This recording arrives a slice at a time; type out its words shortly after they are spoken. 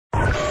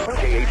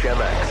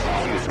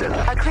KHMX, Houston.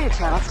 A Clear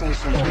Channel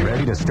station.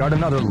 Ready to start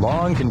another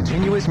long,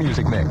 continuous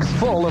music mix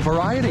full of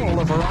variety.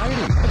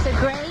 It's a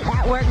great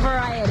at-work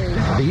variety.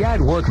 The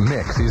at-work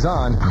mix is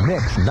on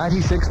Mix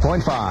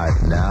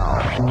 96.5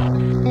 now.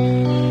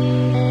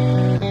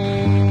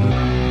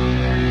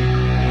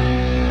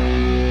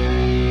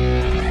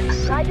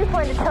 I just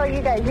wanted to tell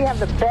you guys, you have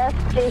the best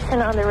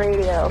station on the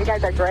radio. You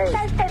guys are great. You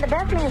guys play the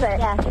best music.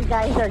 Yeah, you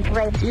guys are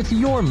great. It's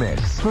your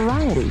mix.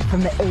 Variety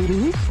from the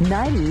 80s,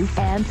 90s,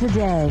 and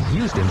today.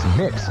 Houston's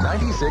Mix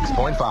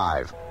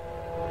 96.5.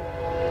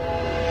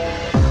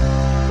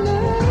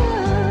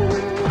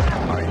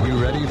 Are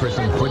you ready for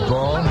some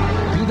football?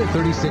 Be the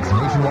 36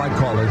 nationwide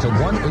caller to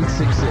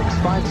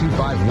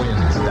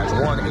 1-866-525-WINS. That's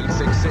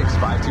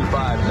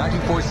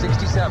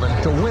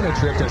 1-866-525-9467 to win a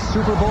trip to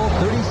Super Bowl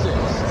 36.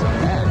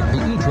 And the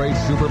E-Trade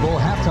Super Bowl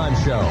halftime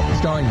show,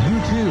 starring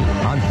U2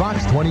 on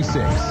Fox 26.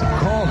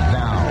 Call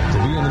now to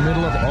be in the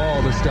middle of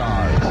all the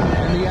stars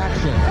and the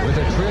action with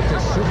a trip to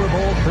Super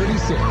Bowl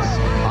 36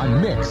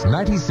 on Mix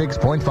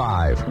 96.5.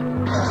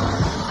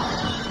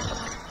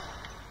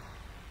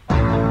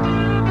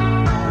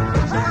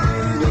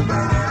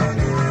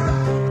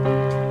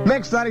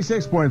 Mix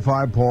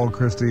 96.5, Paul,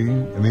 Christy,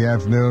 in the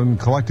afternoon,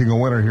 collecting a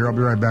winner here. I'll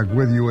be right back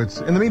with you. It's,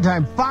 in the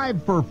meantime,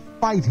 5 for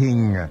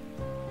fighting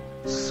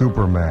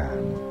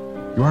Superman.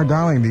 You are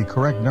dialing the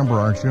correct number,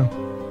 aren't you?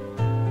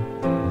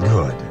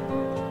 Good.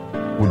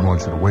 Wouldn't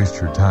want you to waste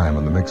your time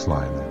on the mix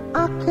line.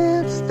 I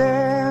can't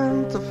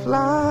stand to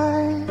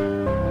fly.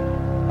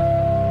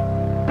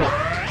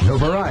 The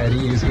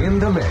variety is in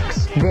the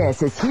mix.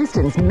 This is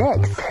Houston's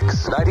Mix.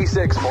 Mix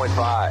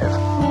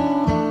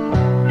 96.5.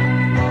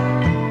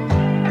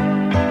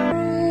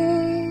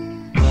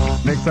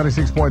 Mix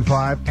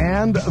 96.5,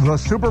 and the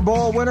Super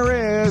Bowl winner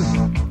is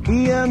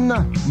Ian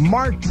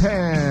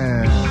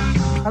Martin.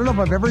 I don't know if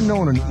I've ever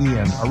known an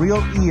Ian, a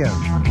real Ian.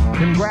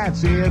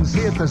 Congrats, Ian.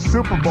 See you at the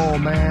Super Bowl,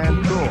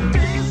 man. Cool.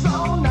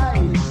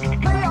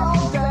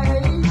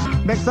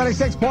 Mix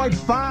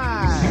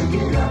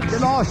 96.5.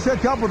 Getting all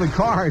shook up with the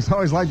cars. I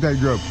always like that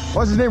group.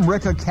 What's his name,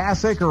 Rick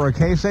Ocasek or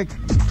Ocasek?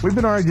 We've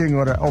been arguing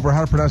over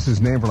how to pronounce his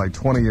name for like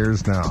 20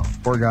 years now.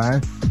 Poor guy.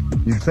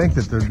 You'd think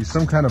that there'd be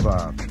some kind of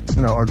a,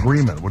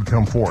 agreement would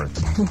come forth.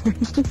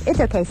 It's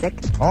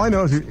Ocasek. All I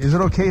know is it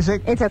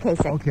Ocasek? It's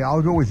Ocasek. Okay,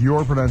 I'll go with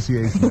your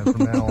pronunciation then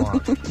from now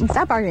on.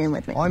 Stop arguing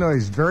with me. All I know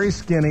is he's very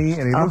skinny,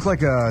 and he looks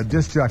like a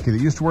disc jockey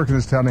that used to work in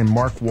this town named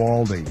Mark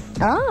Waldy.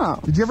 Oh.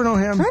 Did you ever know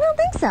him? I don't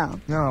think so.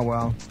 No,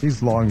 well,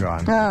 he's long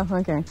gone. Oh,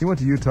 okay. He went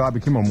to Utah,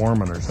 became a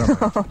Mormon or something.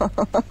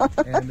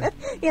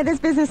 Yeah, this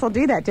business will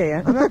do that to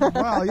you.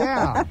 Well,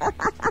 yeah.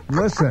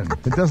 Listen,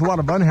 it does a lot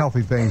of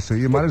unhealthy things, so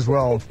you might as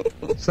well.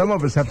 Some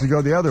of us have to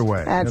go the other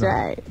way. That's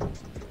right.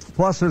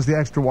 Plus, there's the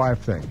extra wife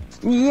thing.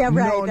 Yeah,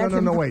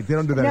 right. No, wait. They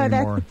don't do that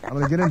anymore. I'm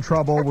going to get in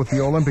trouble with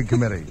the Olympic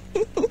Committee.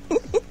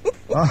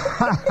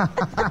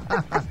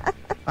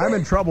 I'm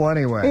in trouble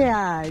anyway.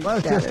 Yeah.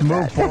 Let's just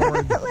move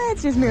forward.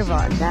 Let's just move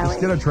on, shall we?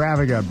 Let's get a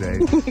traffic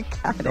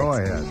update. Go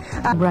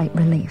ahead. Right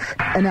Relief.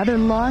 Another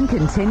long,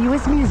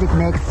 continuous music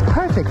mix,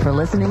 perfect for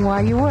listening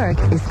while you work,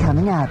 is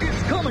coming up.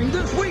 It's coming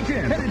this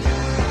weekend.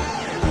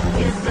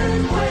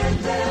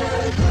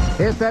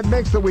 It's that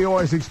mix that we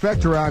always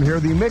expect around here,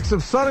 the mix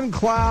of sun and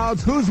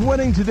clouds. Who's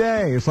winning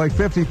today? It's like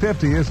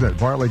 50-50, isn't it?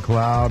 Partly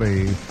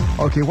cloudy.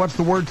 Okay, what's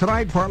the word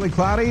tonight? Partly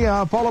cloudy,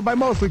 followed by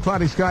mostly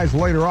cloudy skies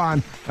later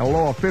on, and a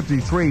low of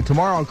 53.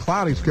 Tomorrow,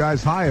 cloudy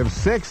skies, high of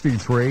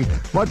 63.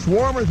 Much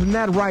warmer than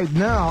that right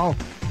now.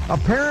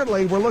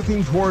 Apparently, we're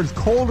looking towards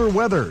colder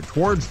weather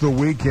towards the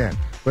weekend.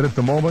 But at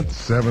the moment,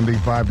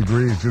 75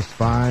 degrees, just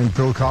fine.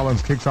 Phil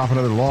Collins kicks off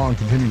another long,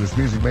 continuous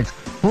music mix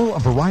full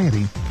of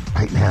variety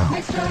right now.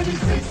 Mix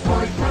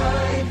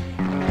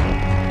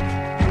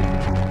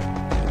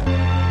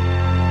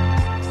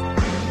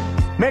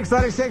 96.5. Mix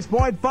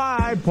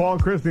 96.5. Paul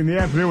Christy in the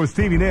afternoon with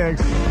Stevie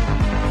Nicks.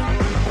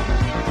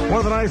 One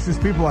of the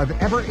nicest people I've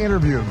ever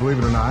interviewed, believe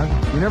it or not.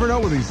 You never know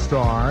with these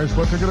stars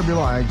what they're going to be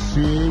like.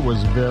 She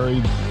was very,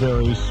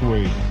 very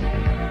sweet.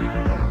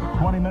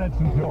 20 minutes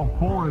until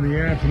 4 in the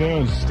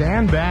afternoon.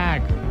 Stand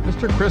back.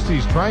 Mr.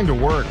 Christy's trying to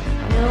work.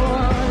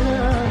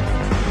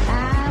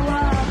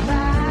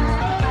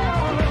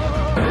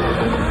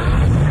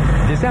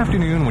 This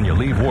afternoon when you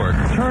leave work,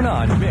 turn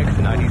on Mix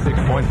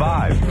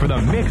 96.5 for the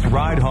Mix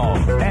Ride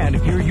Home. And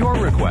hear your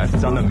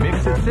requests on the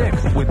Mix at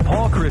 6 with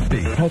Paul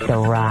Christy. Take a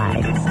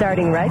ride,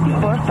 starting right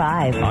before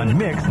 5. On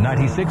Mix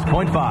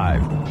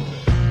 96.5.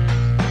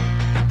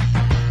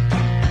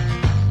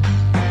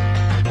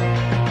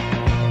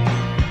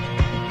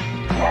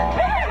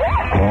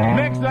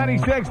 Mix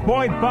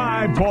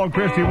 96.5. Paul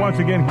Christy, once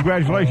again,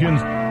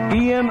 congratulations.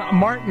 Ian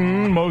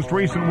Martin, most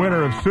recent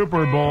winner of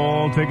Super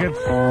Bowl tickets.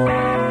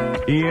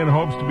 Ian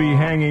hopes to be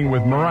hanging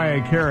with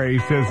Mariah Carey. He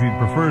says he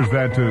prefers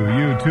that to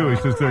you, too. He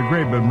says they're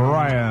great, but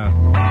Mariah,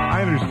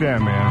 I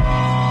understand,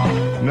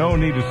 man. No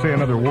need to say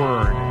another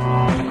word.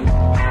 In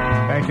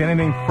fact,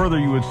 anything further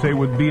you would say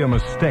would be a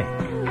mistake.